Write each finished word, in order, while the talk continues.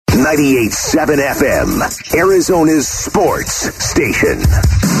98.7 FM, Arizona's sports station.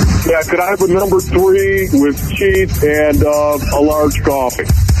 Yeah, could I have a number 3 with cheese and a large coffee?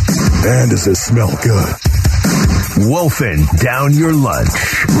 Man, does this smell good. Wolfing down your lunch.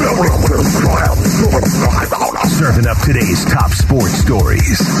 Serving up today's top sports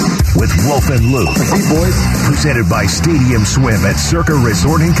stories with Wolf and Luke. Hey, boys. Presented by Stadium Swim at Circa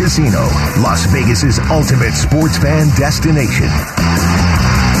Resort and Casino, Las Vegas's ultimate sports fan destination.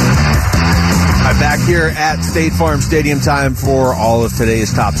 I'm back here at State Farm Stadium. Time for all of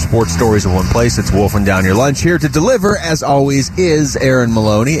today's top sports stories in one place. It's Wolfing Down Your Lunch. Here to deliver, as always, is Aaron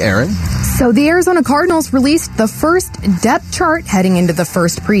Maloney. Aaron? So the Arizona Cardinals released the first depth chart heading into the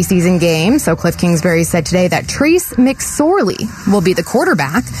first preseason game. So Cliff Kingsbury said today that Trace McSorley will be the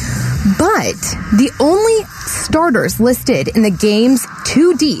quarterback. But the only starters listed in the games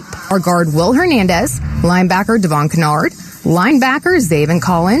too deep are guard Will Hernandez, linebacker Devon Kennard, linebacker Zaven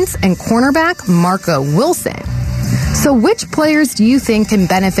Collins, and cornerback Marco Wilson. So which players do you think can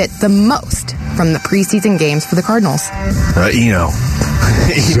benefit the most from the preseason games for the Cardinals?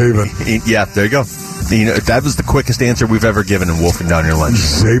 Zaven. Yeah, there you go. That was the quickest answer we've ever given in Wolfing Down Your Lunch.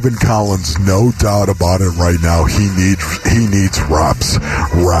 Zaven Collins, no doubt about it right now. He needs reps.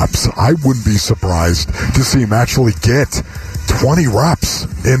 I wouldn't be surprised to see him actually get 20 reps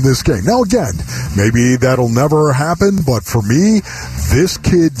in this game. Now, again, maybe that'll never happen, but for me, this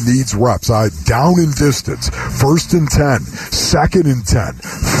kid needs reps. Down in distance, 1st and 10, 2nd and 10,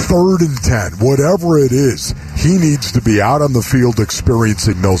 3rd and 10, whatever it is, he needs to be out on the field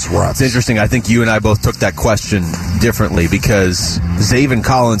experiencing those reps. It's interesting. I think you and I both took that question differently because Zaven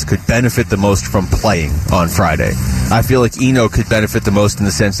Collins could benefit the most from playing on Friday. I feel like Eno could benefit the most in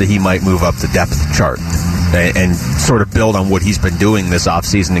the sense that he might move up the depth chart and sort of build on what he's been doing this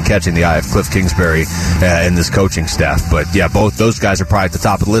offseason and catching the eye of Cliff Kingsbury and this coaching staff. But, yeah, both those guys are probably at the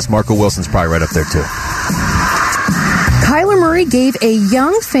top of the list. Marco Wilson's probably right up there, too. Kyler Murray gave a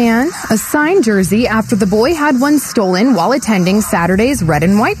young fan a signed jersey after the boy had one stolen while attending Saturday's red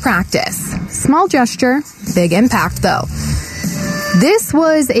and white practice. Small gesture, big impact, though. This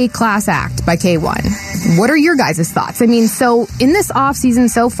was a class act by K1. What are your guys' thoughts? I mean, so in this offseason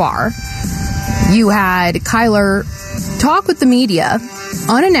so far, you had Kyler talk with the media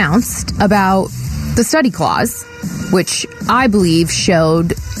unannounced about the study clause, which I believe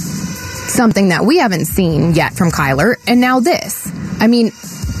showed something that we haven't seen yet from Kyler. And now this. I mean,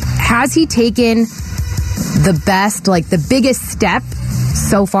 has he taken the best, the biggest step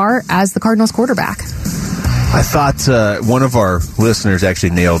so far as the Cardinals quarterback? I thought one of our listeners actually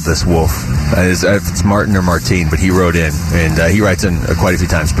nailed this, Wolf. It's Martin or Martine, but he wrote in, and he writes in quite a few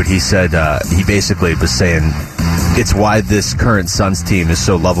times, but he said he basically was saying it's why this current Suns team is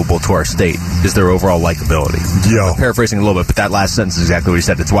so lovable to our state, is their overall likability. Yeah. I'm paraphrasing a little bit, but that last sentence is exactly what he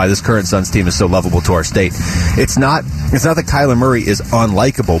said. It's why this current Suns team is so lovable to our state. It's not that Kyler Murray is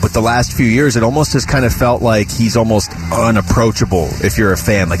unlikable, but the last few years it almost has kind of felt like he's almost unapproachable if you're a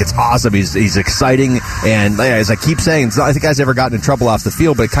fan. Like, it's awesome. He's exciting, and as I keep saying, it's not like the guy's ever gotten in trouble off the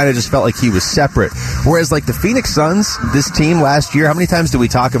field, but it kind of just felt like he was separate. Whereas, the Phoenix Suns, this team last year, how many times did we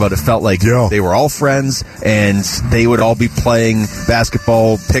talk about it felt like they were all friends and they would all be playing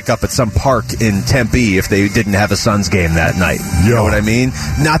basketball pickup at some park in Tempe if they didn't have a Suns game that night. You know what I mean?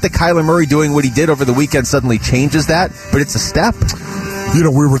 Not that Kyler Murray doing what he did over the weekend suddenly changes that, but it's a step.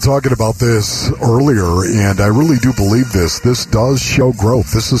 We were talking about this earlier, and I really do believe this. This does show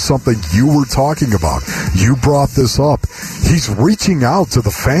growth. This is something you were talking about. You brought this up. He's reaching out to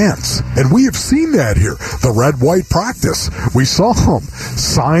the fans, and we have seen that here. The red-white practice. We saw him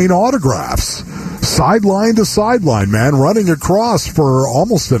sign autographs. Sideline to sideline, man, running across for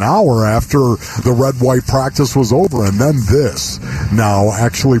almost an hour after the red-white practice was over. And then this, now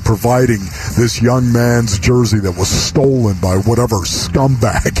actually providing this young man's jersey that was stolen by whatever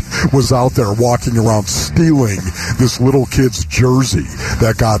scumbag was out there walking around stealing this little kid's jersey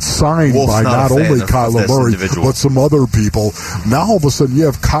that got signed by not only Kyler Murray, but some other people. Now all of a sudden you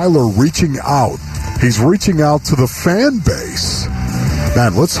have Kyler reaching out. He's reaching out to the fan base.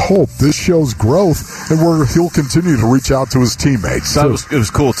 Man, let's hope this shows growth and he'll continue to reach out to his teammates. So it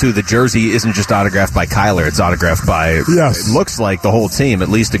was cool, too. The jersey isn't just autographed by Kyler. It's autographed by, it looks like the whole team, at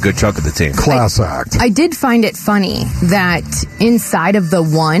least a good chunk of the team. Class act. I did find it funny that inside of the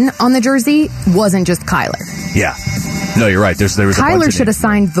one on the jersey wasn't just Kyler. Yeah. No, you're right. There was Kyler should have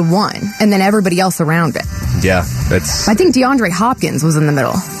signed the one and then everybody else around it. Yeah, that's. I think DeAndre Hopkins was in the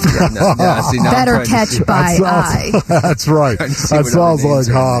middle. Better catch by eye. That's right. That sounds like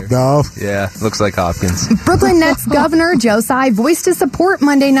Hop now. Yeah, looks like Hopkins. Brooklyn Nets governor Joe Tsai voiced his support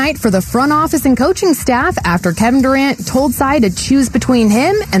Monday night for the front office and coaching staff after Kevin Durant told Tsai to choose between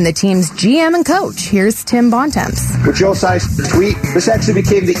him and the team's GM and coach. Here's Tim Bontemps. With Joe Tsai's tweet, this actually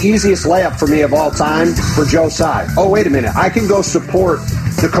became the easiest layup for me of all time for Joe Tsai. Oh, wait a minute. I can go support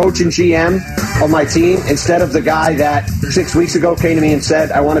the coach and GM of my team instead of the guy that 6 weeks ago came to me and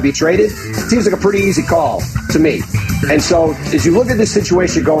said, I want to be traded. Seems like a pretty easy call to me. And so as you look at this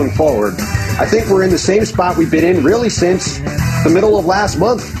situation going forward, I think we're in the same spot we've been in really since the middle of last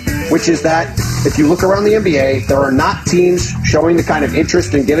month, which is that if you look around the NBA, there are not teams showing the kind of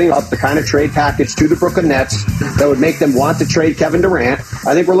interest in giving up the kind of trade package to the Brooklyn Nets that would make them want to trade Kevin Durant.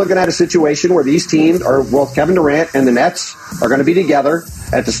 I think we're looking at a situation where these teams, or well, Kevin Durant and the Nets, are going to be together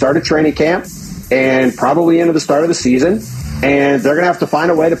at the start of training camp and probably into the start of the season. And they're going to have to find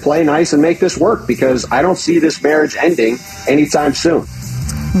a way to play nice and make this work, because I don't see this marriage ending anytime soon.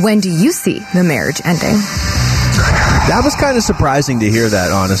 When do you see the marriage ending? That was kind of surprising to hear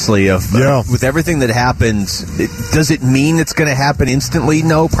that, honestly. With everything that happened, does it mean it's going to happen instantly?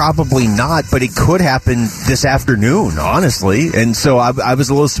 No, probably not, but it could happen this afternoon, honestly. And so I was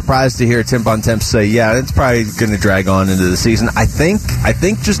a little surprised to hear Tim Bontemps say, yeah, it's probably going to drag on into the season. I think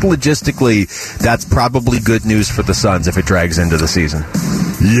just logistically, that's probably good news for the Suns if it drags into the season.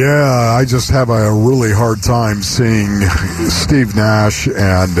 Yeah, I just have a really hard time seeing Steve Nash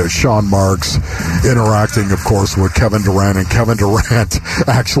and Sean Marks interacting, of course, with Kevin Durant, and Kevin Durant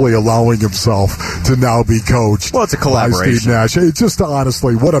actually allowing himself to now be coached. Well, it's a collaboration. By Steve Nash. It's just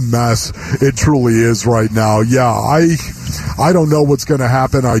honestly, what a mess it truly is right now. Yeah, I don't know what's going to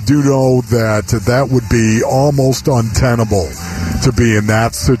happen. I do know that would be almost untenable to be in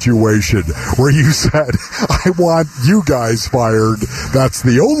that situation where you said, I want you guys fired. That's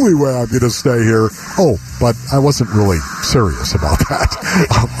the only way I'm going to stay here. Oh, but I wasn't really serious about that.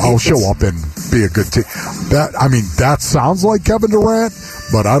 I'll show up and be a good team. That sounds like Kevin Durant,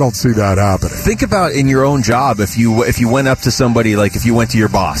 but I don't see that happening. Think about in your own job, if you went up to somebody, like if you went to your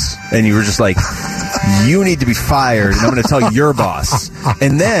boss and you were just like, you need to be fired, and I'm going to tell your boss.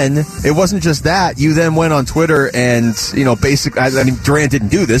 And then it wasn't just that. You then went on Twitter and, Durant didn't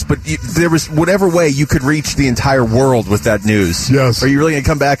do this, but there was whatever way you could reach the entire world with that news. Yes. Are you really going to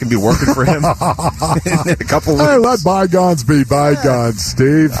come back and be working for him in a couple weeks? Hey, let bygones be bygones,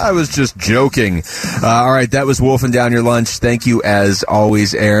 Steve. I was just joking. All right, that was Wolfing Down Your Lunch. Thank you, as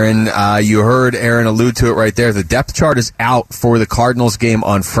always, Aaron. You heard Aaron allude to it right there. The depth chart is out for the Cardinals game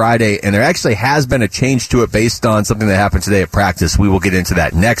on Friday, and there actually has been a change to it based on something that happened today at practice. We will get into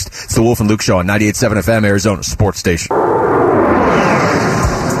that next. It's the Wolf and Luke Show on 98.7 FM, Arizona Sports Station.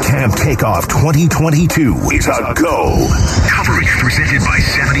 Camp Takeoff 2022 is a go. Coverage presented by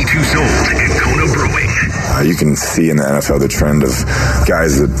 72 Sold and Kona Brewing. You can see in the NFL the trend of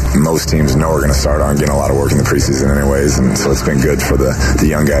guys that most teams know are going to start on getting a lot of work in the preseason anyways, and so it's been good for the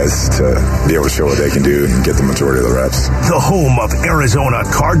young guys to be able to show what they can do and get the majority of the reps. The home of Arizona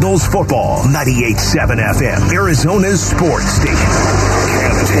Cardinals football, 98.7 FM, Arizona's sports station.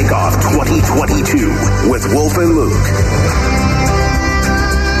 Camp Takeoff 2022 with Wolf and Luke.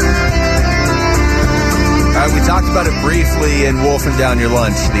 We talked about it briefly in Wolfing Down Your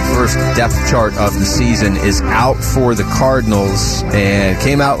Lunch. The first depth chart of the season is out for the Cardinals and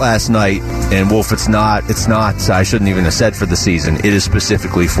came out last night. And Wolf, it's not, I shouldn't even have said for the season. It is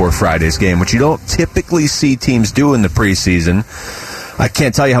specifically for Friday's game, which you don't typically see teams do in the preseason. I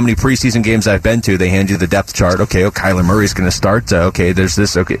can't tell you how many preseason games I've been to. They hand you the depth chart. Okay, Kyler Murray's going to start. There's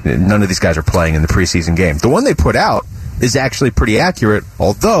this. Okay, none of these guys are playing in the preseason game. The one they put out is actually pretty accurate,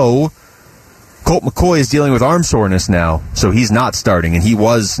 although Colt McCoy is dealing with arm soreness now, so he's not starting, and he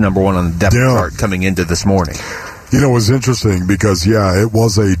was number one on the depth chart coming into this morning. You know, it was interesting because, it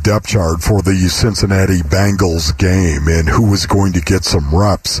was a depth chart for the Cincinnati Bengals game and who was going to get some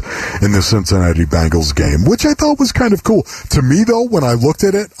reps in the Cincinnati Bengals game, which I thought was kind of cool. To me, though, when I looked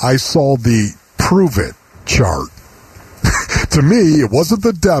at it, I saw the prove it chart. To me, it wasn't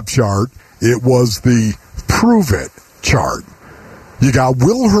the depth chart. It was the prove it chart. You got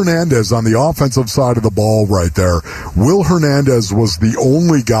Will Hernandez on the offensive side of the ball right there. Will Hernandez was the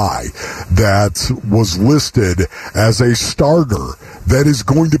only guy that was listed as a starter that is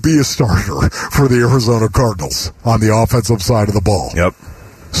going to be a starter for the Arizona Cardinals on the offensive side of the ball. Yep.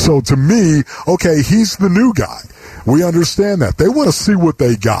 So to me, okay, he's the new guy. We understand that. They want to see what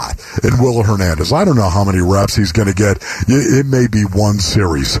they got in Will Hernandez. I don't know how many reps he's going to get. It may be one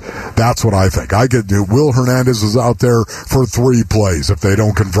series. That's what I think. Will Hernandez is out there for 3 plays if they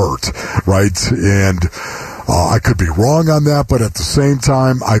don't convert, right? And I could be wrong on that, but at the same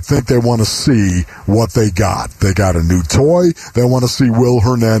time, I think they want to see what they got. They got a new toy. They want to see Will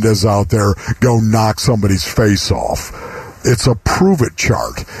Hernandez out there go knock somebody's face off. It's a prove-it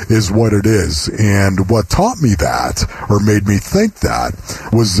chart is what it is. And what taught me that, or made me think that,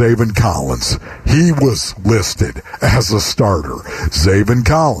 was Zaven Collins. He was listed as a starter. Zaven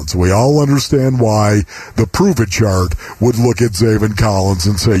Collins. We all understand why the prove-it chart would look at Zaven Collins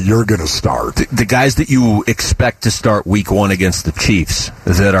and say, you're going to start. The guys that you expect to start week 1 against the Chiefs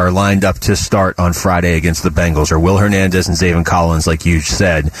that are lined up to start on Friday against the Bengals are Will Hernandez and Zaven Collins, like you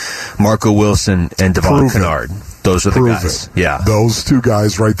said, Marco Wilson and Devon Kennard. Those are the guys. Yeah. Those two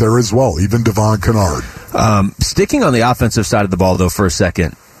guys right there as well, even Devon Kennard. Sticking on the offensive side of the ball, though, for a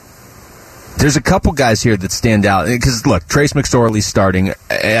second, there's a couple guys here that stand out. Because, look, Trace McSorley's starting.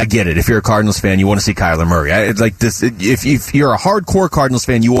 I get it. If you're a Cardinals fan, you want to see Kyler Murray. If you're a hardcore Cardinals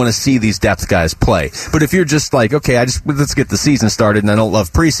fan, you want to see these depth guys play. But if you're just like, okay, let's get the season started, and I don't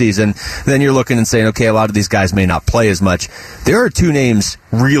love preseason, then you're looking and saying, okay, a lot of these guys may not play as much. There are two names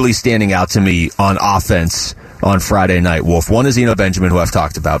really standing out to me on offense on Friday night, Wolf. One is Eno Benjamin, who I've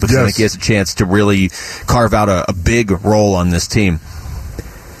talked about, because I think he has a chance to really carve out a big role on this team.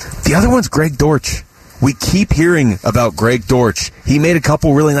 The other one's Greg Dortch. We keep hearing about Greg Dortch. He made a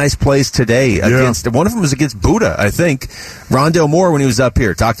couple really nice plays today against, one of them was against Buddha, I think. Rondale Moore, when he was up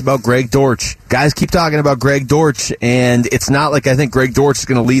here, talked about Greg Dortch. Guys keep talking about Greg Dortch, and it's not like I think Greg Dortch is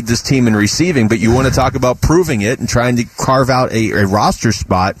going to lead this team in receiving, but you want to talk about proving it and trying to carve out a roster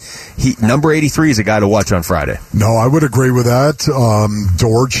spot. Number 83 is a guy to watch on Friday. No, I would agree with that.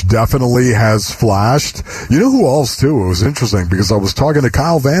 Dortch definitely has flashed. You know who else, too? It was interesting because I was talking to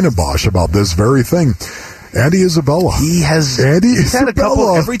Kyle Vandenbosch about this very thing. Andy Isabella. He's had a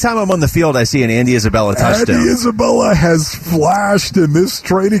couple. Every time I'm on the field, I see an Andy Isabella touchdown. Andy Isabella has flashed in this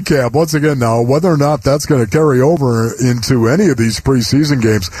training camp. Once again, now, whether or not that's going to carry over into any of these preseason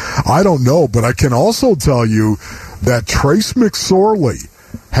games, I don't know. But I can also tell you that Trace McSorley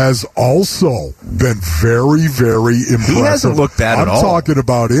has also been very, very impressive. He hasn't looked bad at all. I'm talking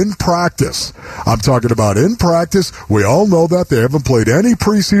about in practice. We all know that. They haven't played any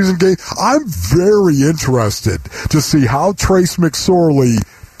preseason game. I'm very interested to see how Trace McSorley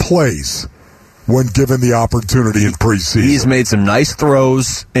plays when given the opportunity in preseason. He's made some nice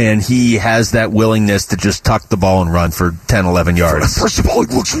throws, and he has that willingness to just tuck the ball and run for 10, 11 yards. First of all,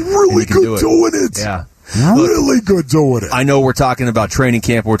 he looks really good doing it. Yeah. Really good doing it. I know we're talking about training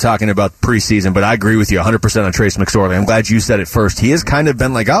camp, we're talking about preseason, but I agree with you 100% on Trace McSorley. I'm glad you said it first. He has kind of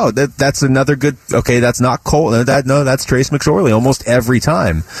been like, that's another good, okay, that's not Cole. That's Trace McSorley almost every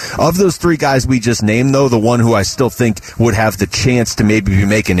time. Of those three guys we just named, though, the one who I still think would have the chance to maybe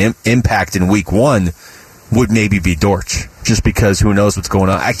make an impact in week 1 would maybe be Dortch, just because who knows what's going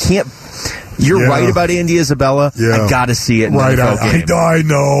on. I can't... You're right about Andy Isabella. I got to see it in the NFL game. I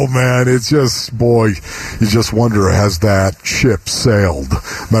know, man. It's just, boy, you just wonder, has that ship sailed,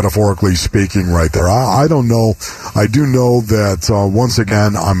 metaphorically speaking, right there? I don't know. I do know that, once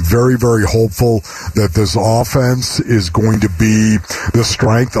again, I'm very, very hopeful that this offense is going to be the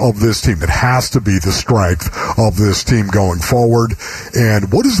strength of this team. It has to be the strength of this team going forward.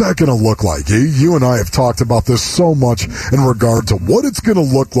 And what is that going to look like? You and I have talked about this so much in regard to what it's going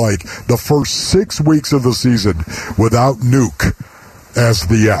to look like the first 6 weeks of the season without Nuke as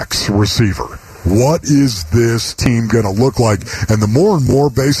the X receiver. What is this team going to look like? And the more and more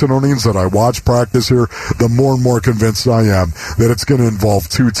Basinonians that I watch practice here, the more and more convinced I am that it's going to involve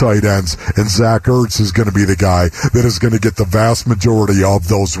 2 tight ends, and Zach Ertz is going to be the guy that is going to get the vast majority of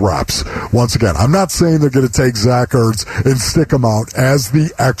those reps. Once again, I'm not saying they're going to take Zach Ertz and stick him out as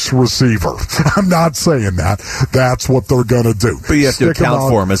the X receiver. I'm not saying that. That's what they're going to do. But you have to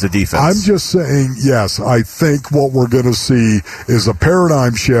account for him as a defense. I'm just saying, yes, I think what we're going to see is a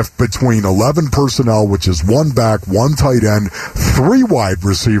paradigm shift between 11 personnel, which is 1 back, 1 tight end, 3 wide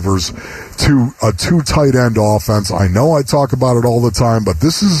receivers, to a 2 tight end offense. I know I talk about it all the time, but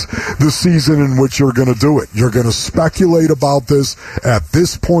this is the season in which you're going to do it. You're going to speculate about this at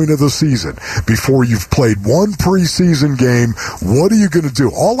this point of the season. Before you've played 1 preseason game, what are you going to do?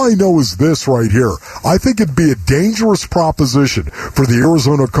 All I know is this right here. I think it'd be a dangerous proposition for the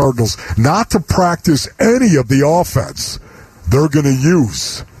Arizona Cardinals not to practice any of the offense they're going to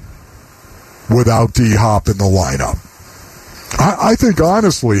use without D-Hop in the lineup. I think,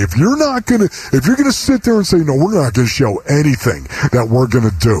 honestly, if you're going to sit there and say, no, we're not going to show anything that we're going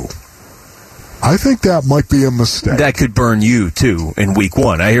to do, I think that might be a mistake. That could burn you, too, in week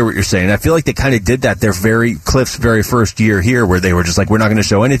one. I hear what you're saying. I feel like they kind of did that Cliff's very first year here, where they were just like, we're not going to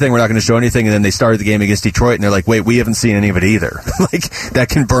show anything, and then they started the game against Detroit, and they're like, wait, we haven't seen any of it either. Like, that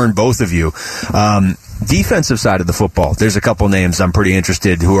can burn both of you. Defensive side of the football, there's a couple names I'm pretty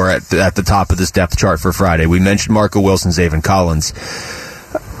interested who are at the top of this depth chart for Friday. We mentioned Marco Wilson, Zaven Collins.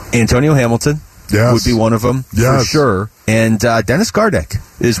 Antonio Hamilton would be one of them, for sure. And Dennis Gardeck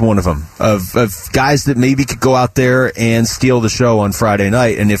is one of them, of guys that maybe could go out there and steal the show on Friday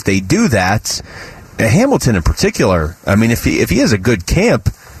night. And if they do that, Hamilton in particular, I mean, if he has a good camp,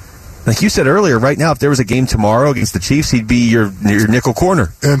 like you said earlier, right now, if there was a game tomorrow against the Chiefs, he'd be your nickel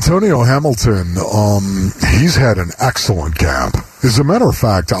corner. Antonio Hamilton, he's had an excellent camp. As a matter of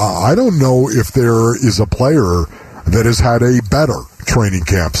fact, I don't know if there is a player that has had a better training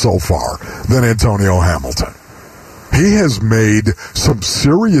camp so far than Antonio Hamilton. He has made some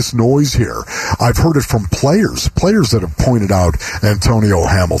serious noise here. I've heard it from players that have pointed out Antonio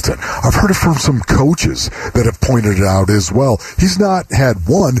Hamilton. I've heard it from some coaches that have pointed it out as well. He's not had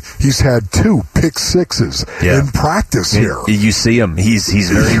one, he's had 2 pick sixes in practice here. You see him.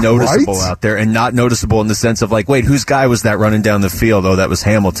 He's very noticeable out there, and not noticeable in the sense of like, wait, whose guy was that running down the field? Oh, that was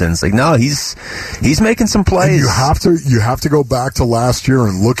Hamilton's. Like, no, he's making some plays. And you have to go back to last year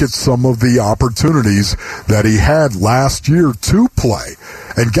and look at some of the opportunities that he had last year to play.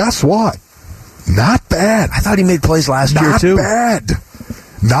 And guess what? Not bad. I thought he made plays last year too. Not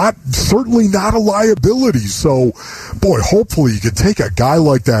bad. Certainly not a liability. So, boy, hopefully you could take a guy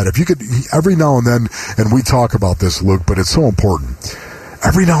like that. If you could, every now and then, and we talk about this, Luke, but it's so important.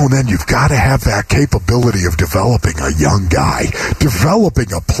 Every now and then you've got to have that capability of developing a young guy,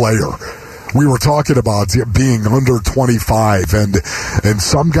 developing a player. We were talking about being under 25, and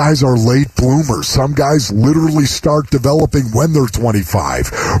some guys are late bloomers. Some guys literally start developing when they're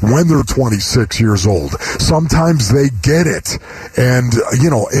 25, when they're 26 years old. Sometimes they get it. And,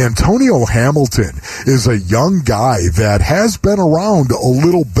 Antonio Hamilton is a young guy that has been around a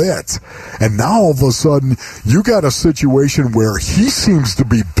little bit. And now all of a sudden, you got a situation where he seems to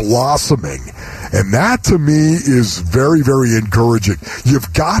be blossoming. And that, to me, is very, very encouraging.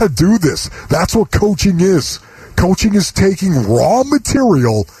 You've got to do this. That's what coaching is. Coaching is taking raw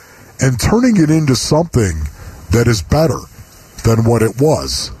material and turning it into something that is better than what it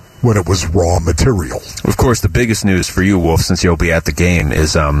was when it was raw material. Of course, the biggest news for you, Wolf, since you'll be at the game,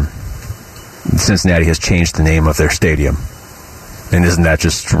 is Cincinnati has changed the name of their stadium. And isn't that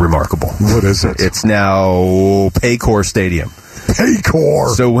just remarkable? What is it? It's now Paycor Stadium.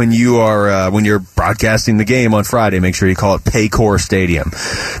 Paycor. So when you're broadcasting the game on Friday, make sure you call it Paycor Stadium.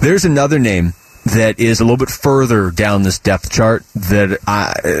 There's another name that is a little bit further down this depth chart than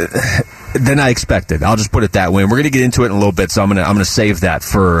I expected. I'll just put it that way. And we're going to get into it in a little bit, so I'm gonna save that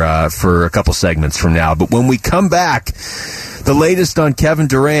for a couple segments from now. But when we come back, the latest on Kevin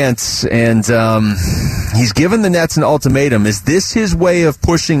Durant, and he's given the Nets an ultimatum. Is this his way of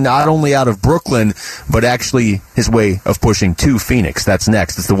pushing not only out of Brooklyn, but actually his way of pushing to Phoenix? That's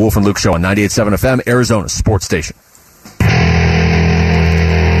next. It's the Wolf and Luke Show on 98.7 FM, Arizona Sports Station.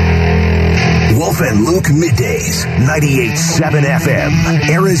 Wolf and Luke Middays, 98.7 FM,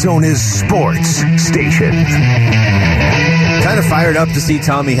 Arizona's sports station. Kind of fired up to see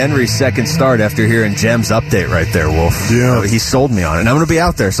Tommy Henry's second start after hearing Jem's update right there, Wolf. Yeah. He sold me on it. And I'm going to be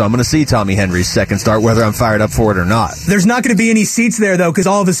out there, so I'm going to see Tommy Henry's second start, whether I'm fired up for it or not. There's not going to be any seats there, though, because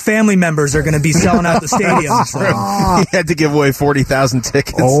all of his family members are going to be selling out the stadium. So. He had to give away 40,000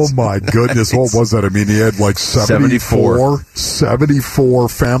 tickets. Oh, my goodness. What was that? I mean, he had like 74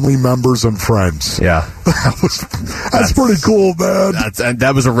 family members and friends. Yeah. That's pretty cool, man.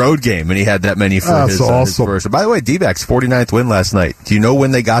 That was a road game, and he had that many for his first. By the way, D-backs, 49th win last night. Do you know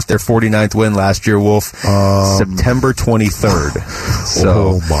when they got their 49th win last year, Wolf? September 23rd. So,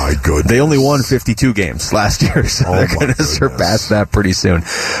 oh, my goodness. They only won 52 games last year, so they're going to surpass that pretty soon.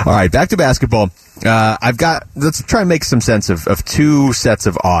 All right, back to basketball. Let's try and make some sense of 2 sets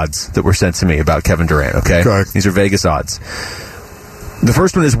of odds that were sent to me about Kevin Durant, okay? These are Vegas odds. The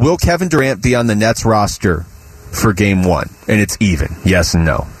first one is, will Kevin Durant be on the Nets roster for game 1? And it's even. Yes and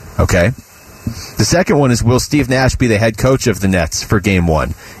no. Okay? The second one is, will Steve Nash be the head coach of the Nets for game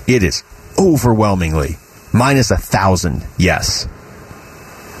 1? It is overwhelmingly minus 1,000 yes.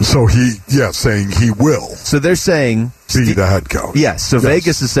 So saying he will. So they're saying be the head coach. Yes. So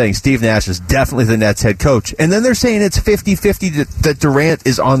Vegas is saying Steve Nash is definitely the Nets head coach. And then they're saying it's 50-50 that Durant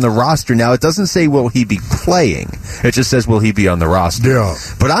is on the roster. Now, it doesn't say will he be playing. It just says will he be on the roster. Yeah.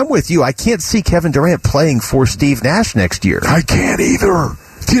 But I'm with you. I can't see Kevin Durant playing for Steve Nash next year. I can't either.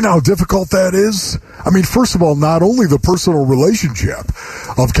 Do you know how difficult that is? I mean, first of all, not only the personal relationship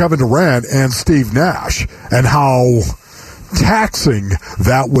of Kevin Durant and Steve Nash and how taxing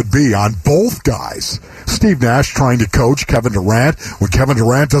that would be on both guys. Steve Nash trying to coach Kevin Durant when Kevin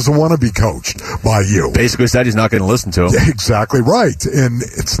Durant doesn't want to be coached by you. Basically said he's not going to listen to him. Exactly right. And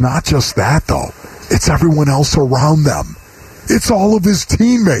it's not just that, though. It's everyone else around them. It's all of his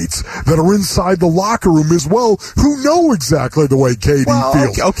teammates that are inside the locker room as well who know exactly the way KD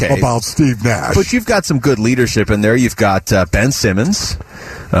feels about Steve Nash. But you've got some good leadership in there. You've got Ben Simmons.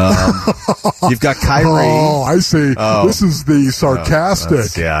 You've got Kyrie. Oh, I see. This is the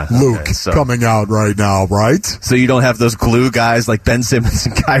sarcastic Luke coming out right now, right? So you don't have those glue guys like Ben Simmons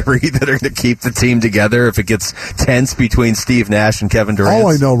and Kyrie that are going to keep the team together if it gets tense between Steve Nash and Kevin Durant?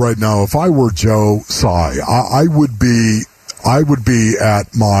 All I know right now, if I were Joe Tsai, I would be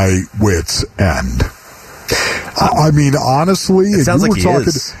at my wit's end. I mean, honestly,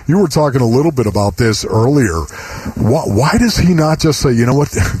 you were talking a little bit about this earlier. Why does he not just say, you know what,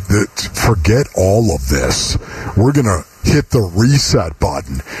 forget all of this. We're going to hit the reset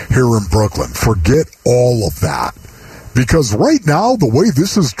button here in Brooklyn. Forget all of that. Because right now, the way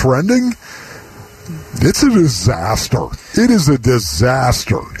this is trending, it's a disaster. It is a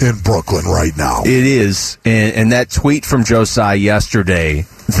disaster in Brooklyn right now. It is. And that tweet from Joe Tsai yesterday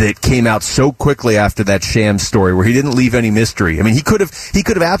that came out so quickly after that Shams story where he didn't leave any mystery. I mean, he could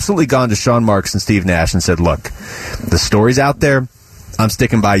have absolutely gone to Sean Marks and Steve Nash and said, look, the story's out there. I'm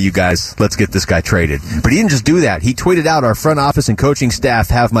sticking by you guys. Let's get this guy traded. But he didn't just do that. He tweeted out, our front office and coaching staff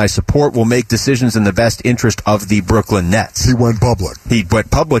have my support. We'll make decisions in the best interest of the Brooklyn Nets. He went public. He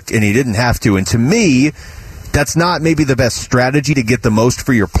went public, and he didn't have to. And to me, that's not maybe the best strategy to get the most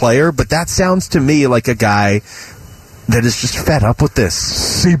for your player, but that sounds to me like a guy that is just fed up with this.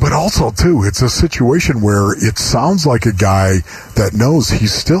 See, but also, too, it's a situation where it sounds like a guy that knows he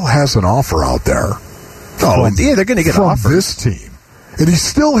still has an offer out there. They're going to get offers. From this team. And he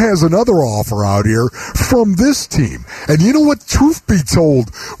still has another offer out here from this team. And you know what? Truth be told,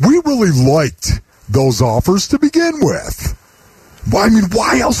 we really liked those offers to begin with. I mean,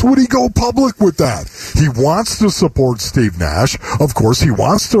 why else would he go public with that? He wants to support Steve Nash. Of course, he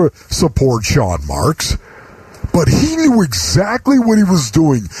wants to support Sean Marks. But he knew exactly what he was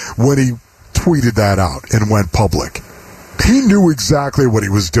doing when he tweeted that out and went public. He knew exactly what he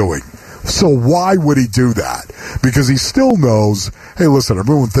was doing. So why would he do that? Because he still knows, hey, listen,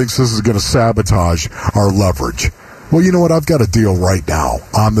 everyone thinks this is going to sabotage our leverage. Well, you know what? I've got a deal right now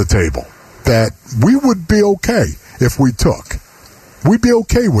on the table that we would be okay if we took. We'd be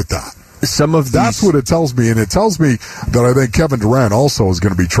okay with that. That's what it tells me, and it tells me that I think Kevin Durant also is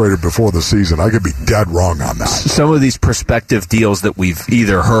going to be traded before the season. I could be dead wrong on that. Some of these prospective deals that we've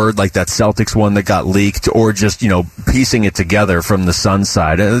either heard, like that Celtics one that got leaked, or just, piecing it together from the Suns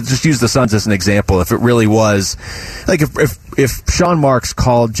side. Just use the Suns as an example. If it really was, like if Sean Marks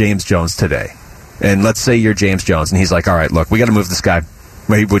called James Jones today, and let's say you're James Jones, and he's like, all right, look, we got to move this guy.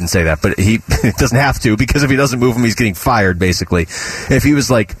 Well, he wouldn't say that, but he doesn't have to, because if he doesn't move him, he's getting fired, basically. If he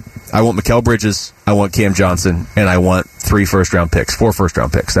was like, I want Mikal Bridges, I want Cam Johnson, and I want 4 first-round picks.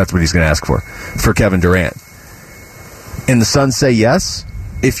 That's what he's going to ask for Kevin Durant. And the Suns say yes.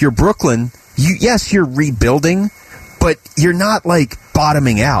 If you're Brooklyn, you're rebuilding, but you're not,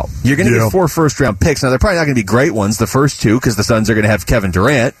 bottoming out. You're going to get 4 first-round picks. Now, they're probably not going to be great ones, the first 2, because the Suns are going to have Kevin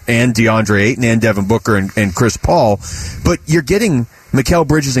Durant and DeAndre Ayton and Devin Booker and Chris Paul. But you're getting Mikal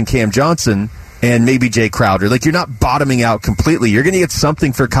Bridges and Cam Johnson and maybe Jay Crowder. You're not bottoming out completely. You're going to get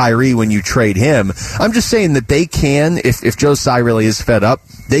something for Kyrie when you trade him. I'm just saying that they can, if Joe Tsai really is fed up,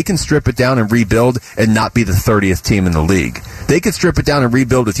 they can strip it down and rebuild and not be the 30th team in the league. They could strip it down and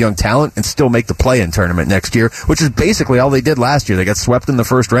rebuild with young talent and still make the play-in tournament next year, which is basically all they did last year. They got swept in the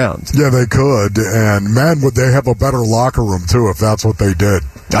first round. Yeah, they could. And, man, would they have a better locker room, too, if that's what they did.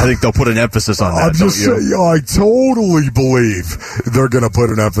 I think they'll put an emphasis on that. I'm just saying, I totally believe they're going to put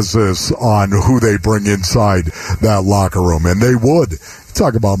an emphasis on who they bring inside that locker room, and they would. You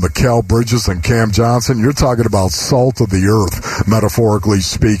talk about Mikal Bridges and Cam Johnson, you're talking about salt of the earth, metaphorically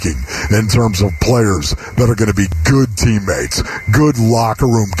speaking, in terms of players that are going to be good teammates, good locker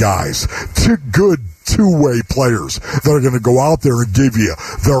room guys, good two-way players that are going to go out there and give you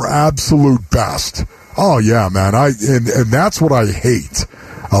their absolute best. Oh, yeah, man, and that's what I hate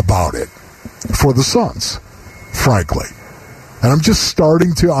about it for the Suns, frankly. And I'm just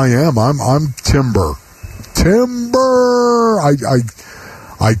starting to, I'm timber.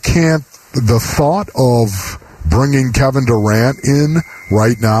 I can't, the thought of bringing Kevin Durant in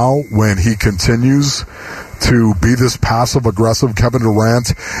right now when he continues to be this passive-aggressive Kevin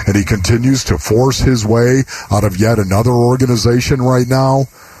Durant, and he continues to force his way out of yet another organization right now.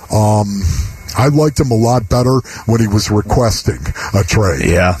 I liked him a lot better when he was requesting a trade.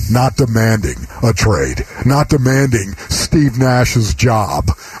 Yeah. Not demanding a trade. Not demanding Steve Nash's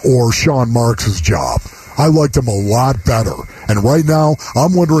job or Sean Marks' job. I liked him a lot better. And right now,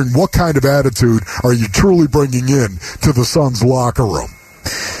 I'm wondering what kind of attitude are you truly bringing in to the Suns locker room?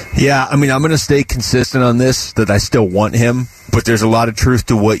 Yeah, I mean, I'm going to stay consistent on this, that I still want him, but there's a lot of truth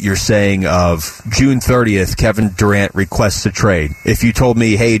to what you're saying of June 30th, Kevin Durant requests a trade. If you told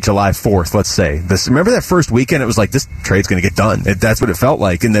me, hey, July 4th, let's say, remember that first weekend, it was like, this trade's going to get done. That's what it felt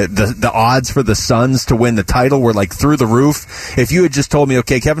like. And the odds for the Suns to win the title were like through the roof. If you had just told me,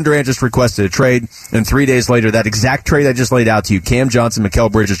 okay, Kevin Durant just requested a trade, and 3 days later, that exact trade I just laid out to you, Cam Johnson, Mikal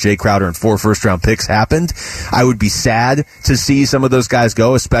Bridges, Jay Crowder, and 4 first-round picks happened, I would be sad to see some of those guys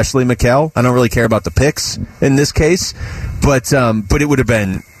go, especially Mikal. I don't really care about the picks in this case, but it would have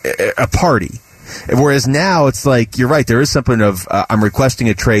been a party. Whereas now it's like, you're right, there is something of I'm requesting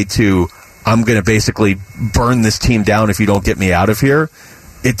a trade to I'm going to basically burn this team down if you don't get me out of here.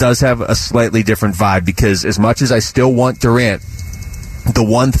 It does have a slightly different vibe, because as much as I still want Durant, the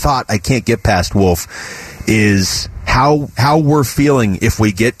one thought I can't get past, Wolf, is how we're feeling if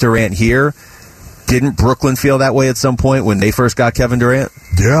we get Durant here. Didn't Brooklyn feel that way at some point when they first got Kevin Durant?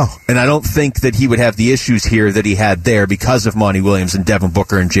 Yeah. And I don't think that he would have the issues here that he had there because of Monty Williams and Devin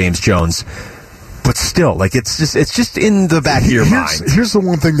Booker and James Jones. But still, like, it's just in the back of your mind. Here's the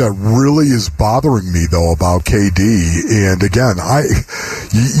one thing that really is bothering me, though, about KD. And again,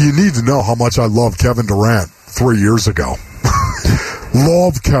 you need to know how much I loved Kevin Durant 3 years ago.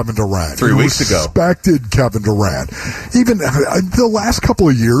 Loved Kevin Durant. 3 weeks ago. Respected Kevin Durant. Even the last couple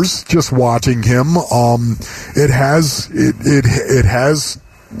of years, just watching him, it has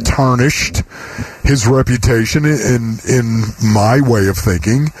tarnished his reputation in my way of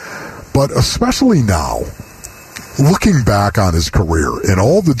thinking. But especially now, looking back on his career and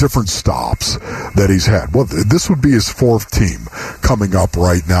all the different stops that he's had. Well, this would be his 4th team coming up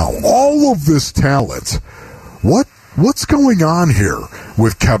right now. All of this talent. What's going on here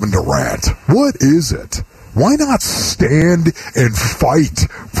with Kevin Durant? What is it? Why not stand and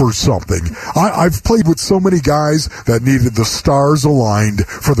fight for something? I've played with so many guys that needed the stars aligned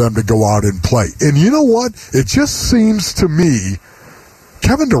for them to go out and play. And you know what? It just seems to me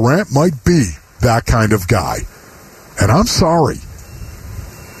Kevin Durant might be that kind of guy. And I'm sorry.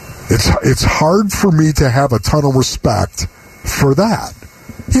 It's hard for me to have a ton of respect for that.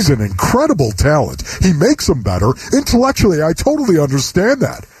 He's an incredible talent. He makes them better. Intellectually, I totally understand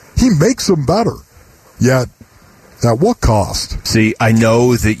that. He makes them better. Yet, at what cost? See, I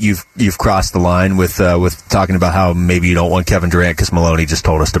know that you've crossed the line with talking about how maybe you don't want Kevin Durant because Maloney just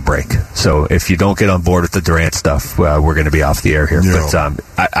told us to break. So if you don't get on board with the Durant stuff, we're going to be off the air here. Yeah.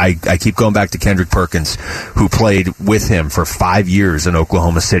 But I keep going back to Kendrick Perkins, who played with him for 5 years in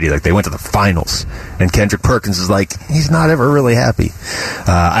Oklahoma City. Like, they went to the finals, and Kendrick Perkins is like, he's not ever really happy.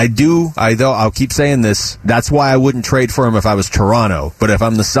 I'll keep saying this. That's why I wouldn't trade for him if I was Toronto. But if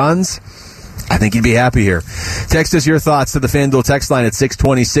I'm the Suns, I think you'd be happy here. Text us your thoughts to the FanDuel text line at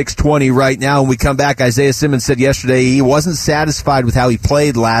 620-620 right now. When we come back, Isaiah Simmons said yesterday he wasn't satisfied with how he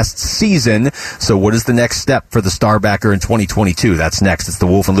played last season. So what is the next step for the star backer in 2022? That's next. It's the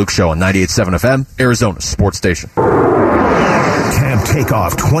Wolf and Luke Show on 98.7 FM, Arizona's sports station. Camp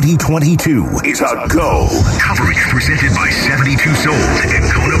Takeoff 2022 is a go. Coverage presented by 72 Sold and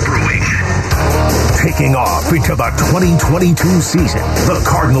Kona Brewing. Taking off into the 2022 season, the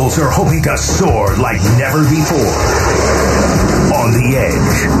Cardinals are hoping to soar like never before. On the edge,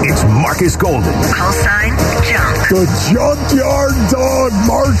 it's Marcus Golden. Call sign, Junk. The Junkyard Dog,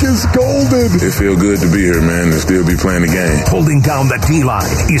 Marcus Golden. It feels good to be here, man, and still be playing the game. Holding down the D-line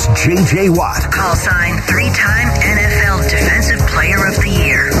is J.J. Watt. Call sign, 3-time NFL Defensive Player of the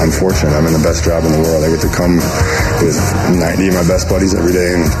Year. I'm fortunate. I'm in the best job in the world. I get to come with 90 of my best buddies every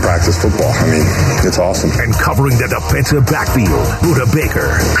day and practice football. I mean, it's awesome. And covering the defensive backfield, Buda Baker.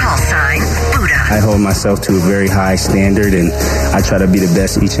 Call sign, Buda. I hold myself to a very high standard, and I try to be the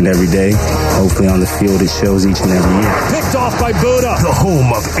best each and every day. Hopefully on the field it shows each and every year. Picked off by Buda. The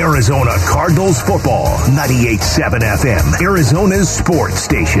home of Arizona Cardinals football. 98.7 FM, Arizona's sports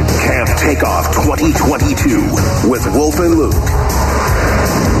station. Camp Takeoff 2022 with Wolf and Luke.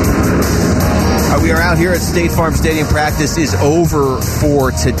 We are out here at State Farm Stadium. Practice is over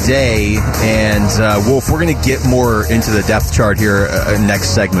for today. And, Wolf, we're going to get more into the depth chart here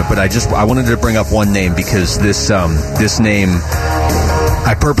next segment. But I wanted to bring up one name because this name,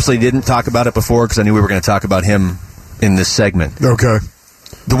 I purposely didn't talk about it before because I knew we were going to talk about him in this segment. Okay.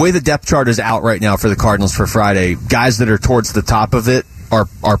 the way the depth chart is out right now for the Cardinals for Friday, guys that are towards the top of it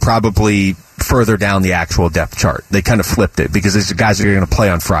are probably further down the actual depth chart. They kind of flipped it because these guys are going to play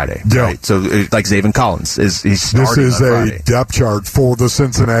on Friday. Yeah. Right? So, like Zaven Collins, he's starting This is on Friday. a depth chart for the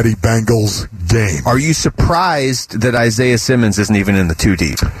Cincinnati Bengals game. Are you surprised that Isaiah Simmons isn't even in the 2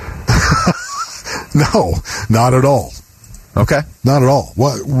 deep? No, not at all. Okay. Not at all.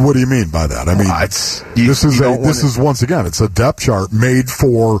 What do you mean by that? I mean, this is once again, it's a depth chart made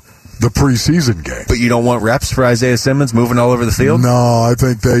for the preseason game. But you don't want reps for Isaiah Simmons moving all over the field? No, I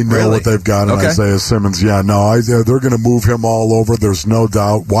think they know what they've got in Isaiah Simmons. Yeah, no, they're going to move him all over. There's no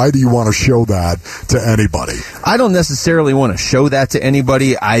doubt. Why do you want to show that to anybody? I don't necessarily want to show that to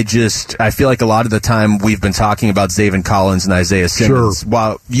anybody. I feel like a lot of the time we've been talking about Zaven Collins and Isaiah Simmons. Sure.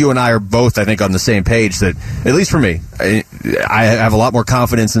 While you and I are both, I think, on the same page that, at least for me, I have a lot more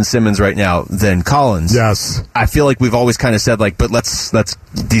confidence in Simmons right now than Collins. Yes. I feel like we've always kind of said, like, but let's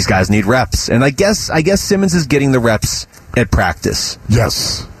these guys need reps. And I guess Simmons is getting the reps at practice.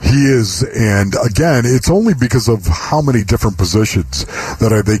 Yes, he is. And again, it's only because of how many different positions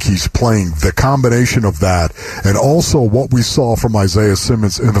that I think he's playing. The combination of that and also what we saw from Isaiah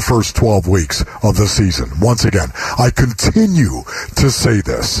Simmons in the first 12 weeks of the season. Once again, I continue to say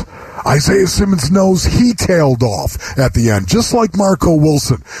this. Isaiah Simmons knows he tailed off at the end, just like Marco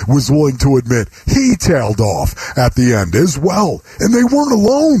Wilson was willing to admit he tailed off at the end as well. And they weren't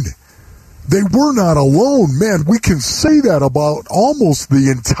alone. They were not alone. Man, we can say that about almost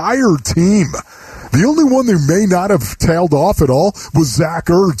the entire team. The only one who may not have tailed off at all was Zach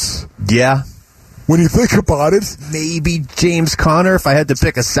Ertz. Yeah. When you think about it. Maybe James Conner, if I had to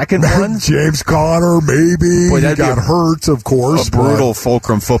pick a second one. James Conner, maybe. Boy, he got hurt, of course. A brutal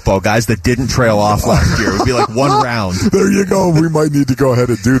Fulcrum football. Guys that didn't trail off last year. It would be like one round. There you go. We might need to go ahead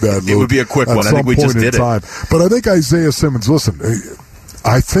and do that, Luke. It would be a quick one. I think we just did it. But I think Isaiah Simmons, listen,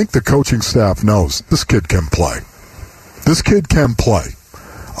 I think the coaching staff knows this kid can play. This kid can play.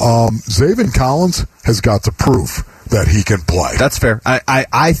 Zaven Collins has got to prove that he can play. That's fair.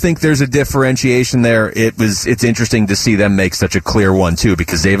 I think there's a differentiation there. It's interesting to see them make such a clear one, too,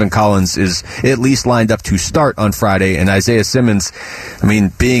 because Zaven Collins is at least lined up to start on Friday, and Isaiah Simmons, I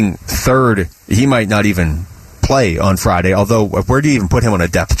mean, being third, he might not even play on Friday, although where do you even put him on a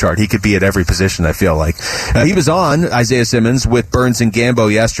depth chart? He could be at every position, I feel like. He was on, Isaiah Simmons, with Burns and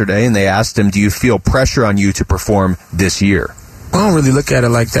Gambo yesterday, and they asked him, do you feel pressure on you to perform this year? I don't really look at it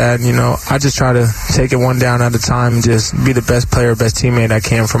like that, I just try to take it one down at a time and just be the best player, best teammate I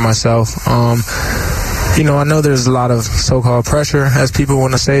can for myself. I know there's a lot of so-called pressure, as people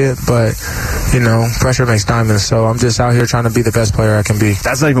want to say it, but, pressure makes diamonds, so I'm just out here trying to be the best player I can be.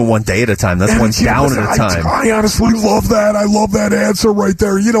 That's not even one day at a time. That's one down at a time. I honestly love that. I love that answer right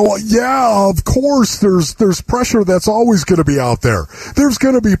there. Yeah, of course, there's pressure that's always going to be out there. There's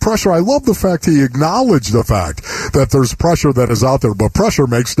going to be pressure. I love the fact he acknowledged the fact that there's pressure that is out there, but pressure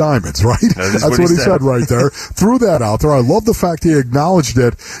makes diamonds, right? That's what he said right there. Threw that out there. I love the fact he acknowledged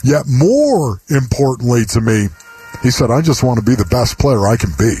it, yet more importantly to me, he said, I just want to be the best player I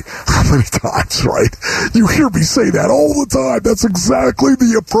can be. How many times, right? You hear me say that all the time. That's exactly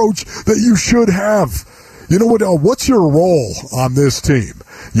the approach that you should have. You know what? What's your role on this team?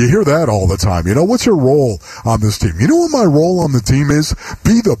 You hear that all the time. What's your role on this team? You know what my role on the team is?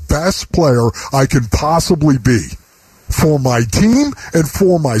 Be the best player I can possibly be for my team and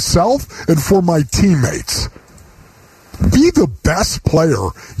for myself and for my teammates. Be the best player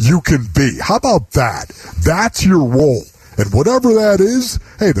you can be. How about that? That's your role. And whatever that is,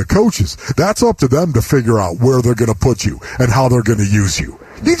 hey, the coaches, that's up to them to figure out where they're going to put you and how they're going to use you.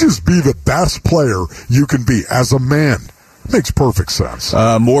 You just be the best player you can be as a man. Makes perfect sense.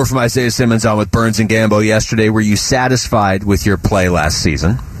 More from Isaiah Simmons on with Burns and Gambo yesterday. Were you satisfied with your play last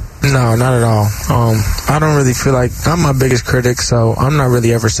season? No, not at all. I don't really feel like I'm my biggest critic, so I'm not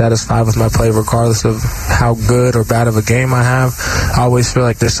really ever satisfied with my play regardless of how good or bad of a game I have. I always feel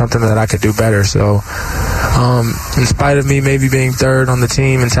like there's something that I could do better. So in spite of me maybe being third on the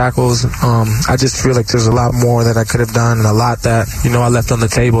team in tackles, I just feel like there's a lot more that I could have done and a lot that, I left on the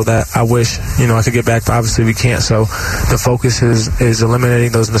table that I wish, I could get back, but obviously we can't. So the focus is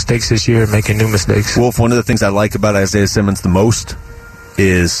eliminating those mistakes this year and making new mistakes. Wolf, one of the things I like about Isaiah Simmons the most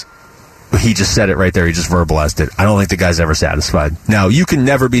is he just said it right there. He just verbalized it. I don't think the guy's ever satisfied. Now, you can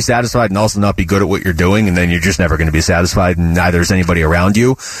never be satisfied and also not be good at what you're doing, and then you're just never going to be satisfied, and neither is anybody around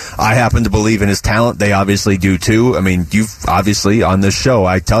you. I happen to believe in his talent. They obviously do, too. I mean, you've obviously, on this show,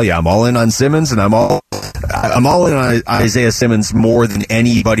 I tell you, I'm all in on Simmons, and I'm all in on Isaiah Simmons more than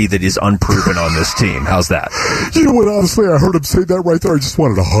anybody that is unproven on this team. How's that? You know what, honestly, I heard him say that right there. I just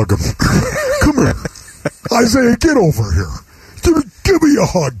wanted to hug him. Come here. Isaiah, get over here. Give Give me a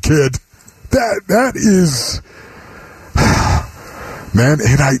hug, kid. That is... Man, and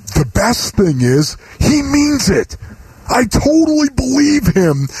the best thing is, he means it. I totally believe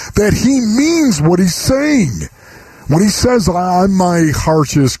him that he means what he's saying. When he says, I'm my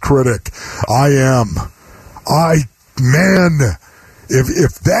harshest critic, I am.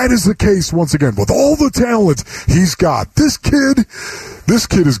 If that is the case, once again, with all the talent he's got, this kid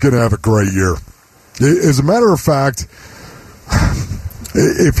is going to have a great year. As a matter of fact,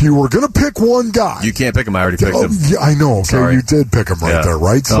 if you were going to pick one guy... You can't pick him. I already picked him. Yeah, I know. Okay, sorry. You did pick him right there,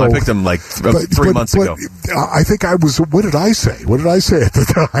 right? So, I picked him like 3 months ago. I think I was... What did I say? What did I say at the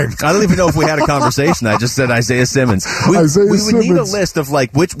time? I don't even know if we had a conversation. I just said Isaiah Simmons. We would need a list of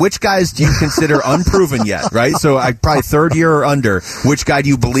like which guys do you consider unproven yet, right? So probably third year or under. Which guy do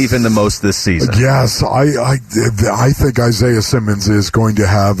you believe in the most this season? Yes, I think Isaiah Simmons is going to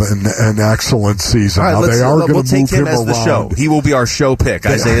have an excellent season. All right, now, they are going to move him as around. The show. He will be our show pick,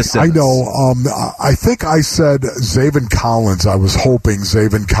 Isaiah Simmons. I know. I think I said Zaven Collins. I was hoping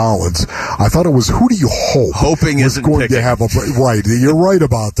Zaven Collins. I thought it was who do you hope? Hoping isn't going picking. To have right. You're right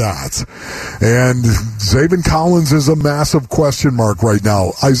about that. And Zaven Collins is a massive question mark right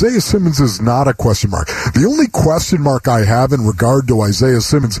now. Isaiah Simmons is not a question mark. The only question mark I have in regard to Isaiah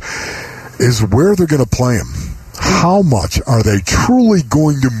Simmons is where they're going to play him. How much are they truly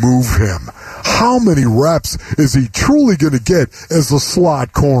going to move him? How many reps is he truly going to get as a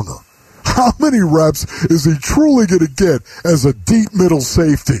slot corner? How many reps is he truly going to get as a deep middle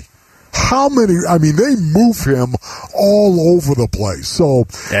safety? How many? I mean, they move him all over the place. So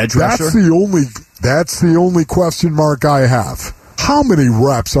edge rusher? That's the only question mark I have. How many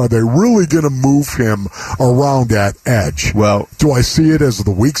reps are they really going to move him around at edge? Well, do I see it as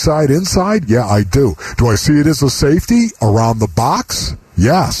the weak side inside? Yeah, I do. Do I see it as a safety around the box?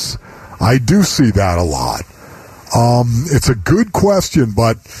 Yes, I do see that a lot. It's a good question,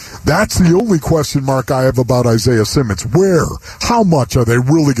 but that's the only question mark I have about Isaiah Simmons. Where? How much are they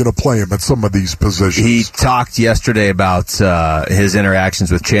really going to play him at some of these positions? He talked yesterday about his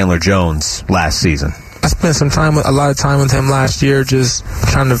interactions with Chandler Jones last season. I spent a lot of time with him last year, just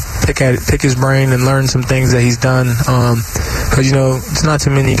trying to pick his brain and learn some things that he's done. Because it's not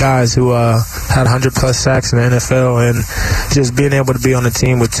too many guys who had 100+ sacks in the NFL, and just being able to be on a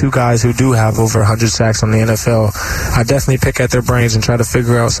team with two guys who do have over 100 sacks on the NFL, I definitely pick at their brains and try to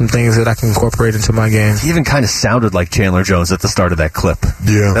figure out some things that I can incorporate into my game. He even kind of sounded like Chandler Jones at the start of that clip.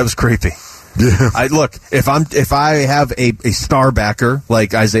 Yeah, that was creepy. Yeah. If I have a star backer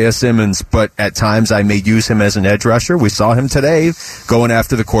like Isaiah Simmons, but at times I may use him as an edge rusher. We saw him today going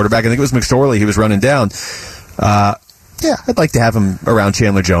after the quarterback. I think it was McSorley he was running down. I'd like to have him around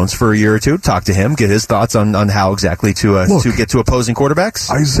Chandler Jones for a year or two, talk to him, get his thoughts on how exactly to get to opposing quarterbacks.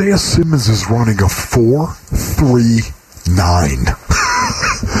 Isaiah Simmons is running a 4.39.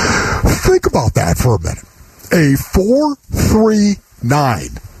 Think about that for a minute. A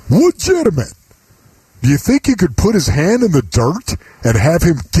 4.39. Legitimate. Do you think you could put his hand in the dirt and have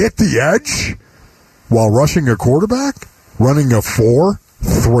him get the edge while rushing a quarterback? Running a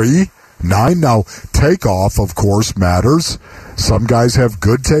 4.39. Now, takeoff, of course, matters. Some guys have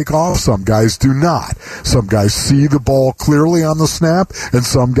good takeoff, some guys do not. Some guys see the ball clearly on the snap, and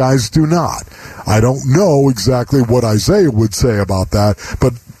some guys do not. I don't know exactly what Isaiah would say about that,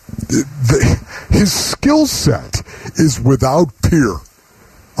 but his skill set is without peer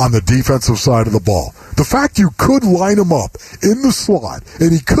on the defensive side of the ball. The fact you could line him up in the slot,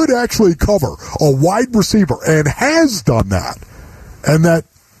 and he could actually cover a wide receiver, and has done that, and that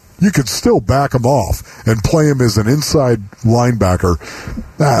you could still back him off and play him as an inside linebacker.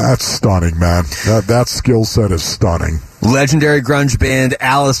 That's stunning, man. That skill set is stunning. Legendary grunge band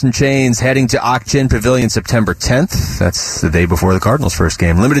Alice in Chains heading to Ak-Chin Pavilion September 10th. That's the day before the Cardinals' first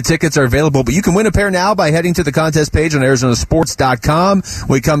game. Limited tickets are available, but you can win a pair now by heading to the contest page on ArizonaSports.com.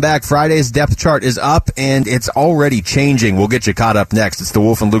 When we come back, Friday's depth chart is up, and it's already changing. We'll get you caught up next. It's the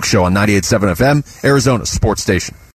Wolf and Luke Show on 98.7 FM, Arizona's sports station.